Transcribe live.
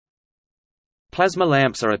Plasma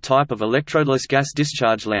lamps are a type of electrodeless gas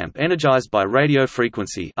discharge lamp energized by radio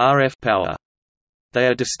frequency (RF) power. They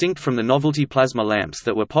are distinct from the novelty plasma lamps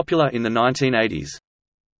that were popular in the 1980s.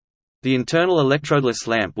 The internal electrodeless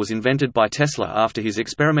lamp was invented by Tesla after his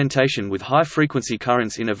experimentation with high-frequency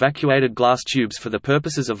currents in evacuated glass tubes for the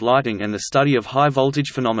purposes of lighting and the study of high-voltage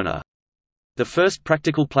phenomena. The first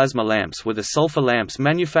practical plasma lamps were the sulfur lamps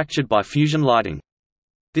manufactured by Fusion Lighting.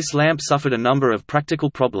 This lamp suffered a number of practical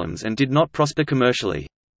problems and did not prosper commercially.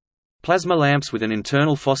 Plasma lamps with an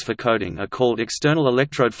internal phosphor coating are called external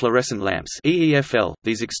electrode fluorescent lamps (EEFL).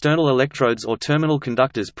 These external electrodes or terminal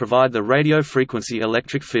conductors provide the radio frequency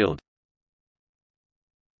electric field.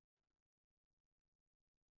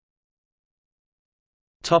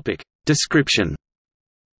 Topic description.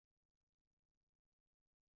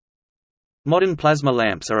 Modern plasma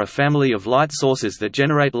lamps are a family of light sources that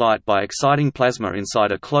generate light by exciting plasma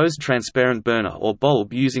inside a closed transparent burner or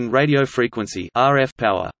bulb using radio frequency (RF)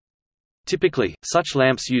 power. Typically, such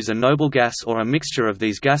lamps use a noble gas or a mixture of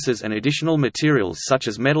these gases and additional materials such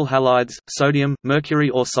as metal halides, sodium, mercury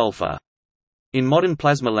or sulfur. In modern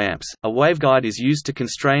plasma lamps, a waveguide is used to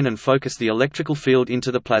constrain and focus the electrical field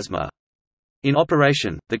into the plasma. In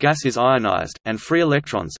operation, the gas is ionized, and free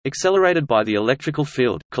electrons, accelerated by the electrical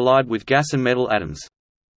field, collide with gas and metal atoms.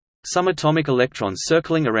 Some atomic electrons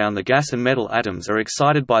circling around the gas and metal atoms are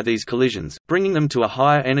excited by these collisions, bringing them to a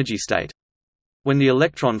higher energy state. When the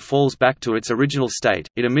electron falls back to its original state,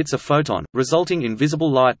 it emits a photon, resulting in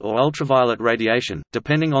visible light or ultraviolet radiation,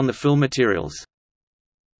 depending on the fill materials.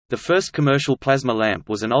 The first commercial plasma lamp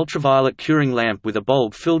was an ultraviolet curing lamp with a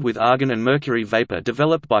bulb filled with argon and mercury vapor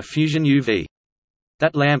developed by Fusion UV.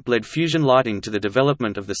 That lamp led Fusion Lighting to the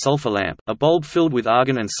development of the sulfur lamp, a bulb filled with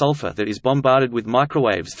argon and sulfur that is bombarded with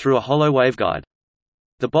microwaves through a hollow waveguide.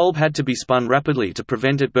 The bulb had to be spun rapidly to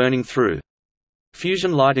prevent it burning through.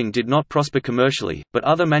 Fusion Lighting did not prosper commercially, but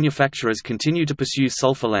other manufacturers continue to pursue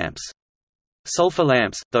sulfur lamps. Sulfur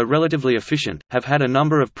lamps, though relatively efficient, have had a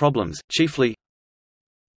number of problems, chiefly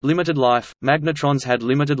limited life. Magnetrons had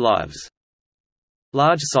limited lives.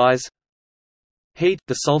 Large size. Heat.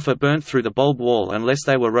 The sulfur burnt through the bulb wall unless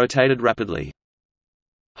they were rotated rapidly.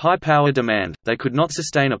 High power demand. They could not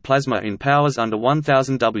sustain a plasma in powers under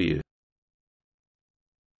 1000 W.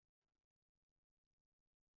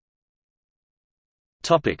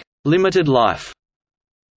 Topic: limited life.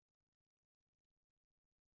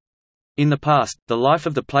 In the past, the life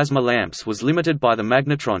of the plasma lamps was limited by the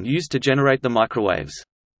magnetron used to generate the microwaves.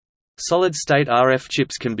 Solid-state RF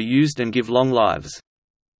chips can be used and give long lives.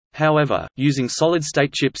 However, using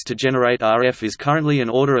solid-state chips to generate RF is currently an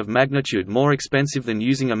order of magnitude more expensive than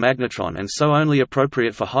using a magnetron and so only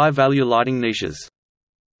appropriate for high-value lighting niches.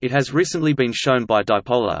 It has recently been shown by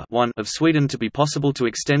Dipolar 1 of Sweden to be possible to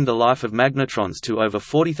extend the life of magnetrons to over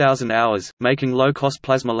 40,000 hours, making low-cost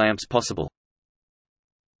plasma lamps possible.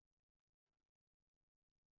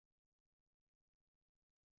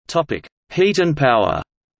 Heat and power.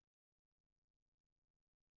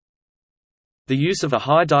 The use of a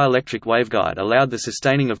high dielectric waveguide allowed the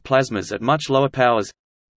sustaining of plasmas at much lower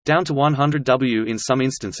powers—down to 100 W in some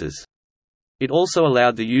instances. It also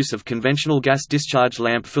allowed the use of conventional gas discharge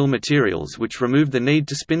lamp fill materials which removed the need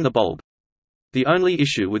to spin the bulb. The only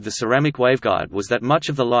issue with the ceramic waveguide was that much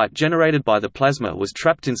of the light generated by the plasma was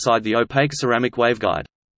trapped inside the opaque ceramic waveguide.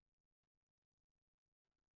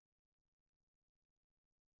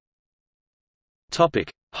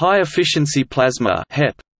 High-efficiency plasma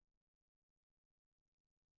 (HEP).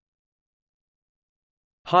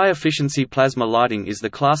 High-efficiency plasma lighting is the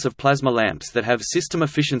class of plasma lamps that have system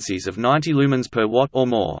efficiencies of 90 lumens per watt or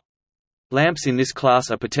more. Lamps in this class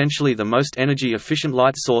are potentially the most energy-efficient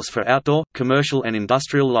light source for outdoor, commercial and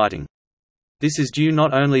industrial lighting. This is due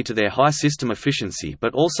not only to their high system efficiency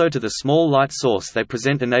but also to the small light source they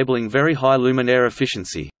present, enabling very high luminaire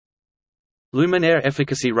efficiency. Luminaire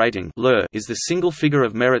Efficacy Rating is the single figure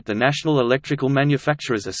of merit the National Electrical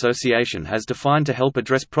Manufacturers Association has defined to help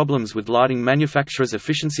address problems with lighting manufacturers'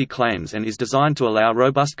 efficiency claims and is designed to allow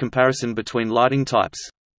robust comparison between lighting types.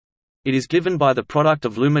 It is given by the product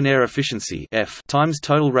of luminaire efficiency F times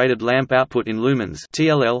total rated lamp output in lumens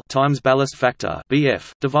TLL times ballast factor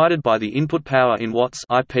BF, divided by the input power in watts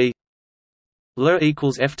IP. LR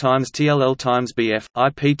equals F times TLL times BF,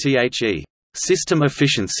 IPTHE. System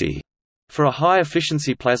efficiency for a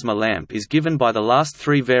high-efficiency plasma lamp is given by the last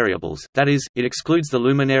three variables, that is, it excludes the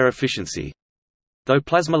luminaire efficiency. Though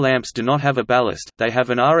plasma lamps do not have a ballast, they have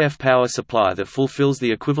an RF power supply that fulfills the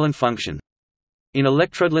equivalent function. In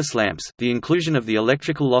electrodeless lamps, the inclusion of the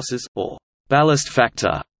electrical losses, or ballast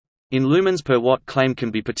factor, In lumens per watt claim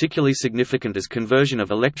can be particularly significant as conversion of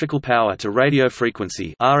electrical power to radio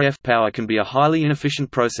frequency (RF) power can be a highly inefficient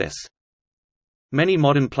process. Many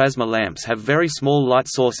modern plasma lamps have very small light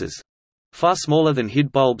sources, far smaller than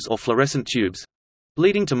HID bulbs or fluorescent tubes,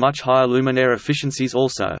 leading to much higher luminaire efficiencies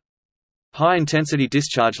also. High-intensity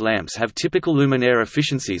discharge lamps have typical luminaire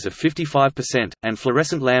efficiencies of 55%, and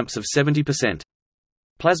fluorescent lamps of 70%.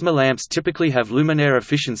 Plasma lamps typically have luminaire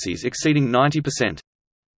efficiencies exceeding 90%.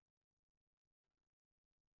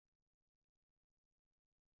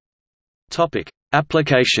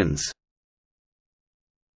 Applications.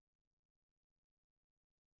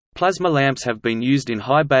 Plasma lamps have been used in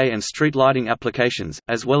high bay and street lighting applications,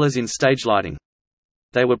 as well as in stage lighting.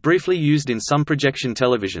 They were briefly used in some projection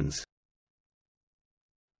televisions.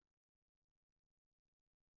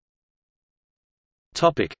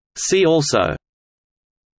 See also: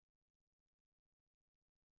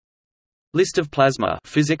 List of plasma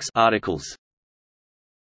physics articles.